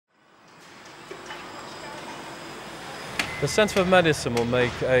The Centre for Medicine will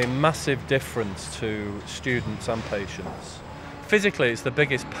make a massive difference to students and patients. Physically, it's the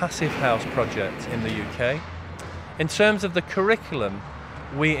biggest Passivhaus project in the UK. In terms of the curriculum,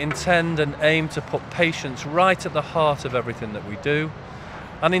 we intend and aim to put patients right at the heart of everything that we do.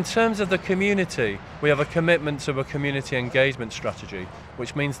 And in terms of the community, we have a commitment to a community engagement strategy,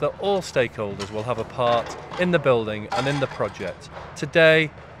 which means that all stakeholders will have a part in the building and in the project,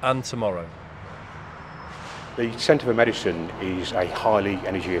 today and tomorrow. The Centre for Medicine is a highly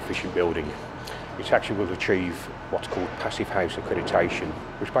energy efficient building. It actually will achieve what's called Passivhaus accreditation,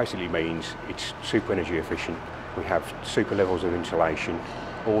 which basically means it's super energy efficient. We have super levels of insulation,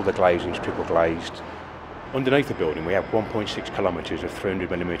 all the glazing is triple glazed. Underneath the building we have 1.6 kilometres of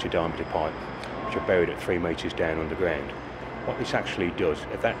 300mm diameter pipe, which are buried at 3 metres down underground. What this actually does,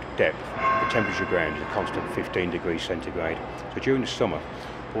 at that depth, the temperature ground is a constant 15 degrees centigrade. So during the summer,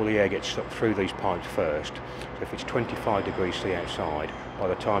 all the air gets sucked through these pipes first. So if it's 25 degrees C outside, by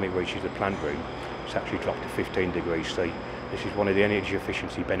the time it reaches the plant room, it's actually dropped to 15 degrees C. This is one of the energy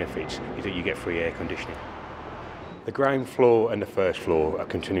efficiency benefits, is that you get free air conditioning. The ground floor and the first floor are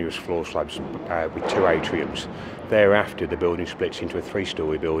continuous floor slabs with 2 atriums. Thereafter, the building splits into a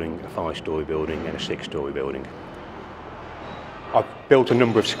 3-storey building, a 5-storey building and a 6-storey building. I've built a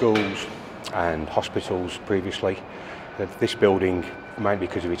number of schools and hospitals previously. This building, mainly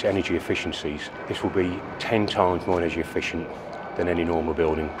because of its energy efficiencies, this will be 10 times more energy efficient than any normal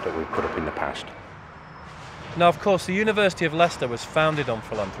building that we've put up in the past. Now, of course, the University of Leicester was founded on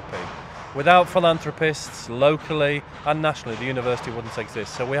philanthropy. Without philanthropists, locally and nationally, the university wouldn't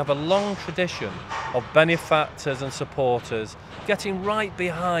exist. So we have a long tradition of benefactors and supporters getting right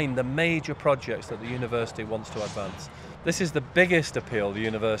behind the major projects that the university wants to advance. This is the biggest appeal the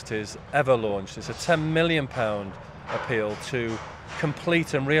university has ever launched. It's a £10 million appeal to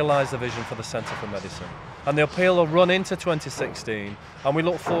complete and realise the vision for the Centre for Medicine. And the appeal will run into 2016, and we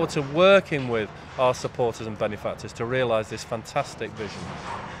look forward to working with our supporters and benefactors to realise this fantastic vision.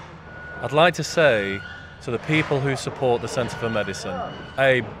 I'd like to say to the people who support the Centre for Medicine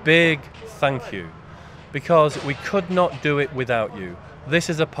a big thank you, because we could not do it without you. This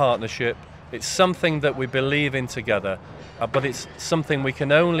is a partnership, it's something that we believe in together, but it's something we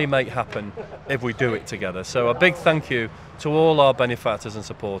can only make happen if we do it together. So a big thank you to all our benefactors and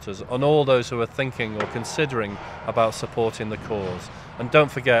supporters, and all those who are thinking or considering about supporting the cause. And don't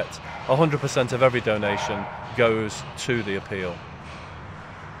forget, 100% of every donation goes to the appeal.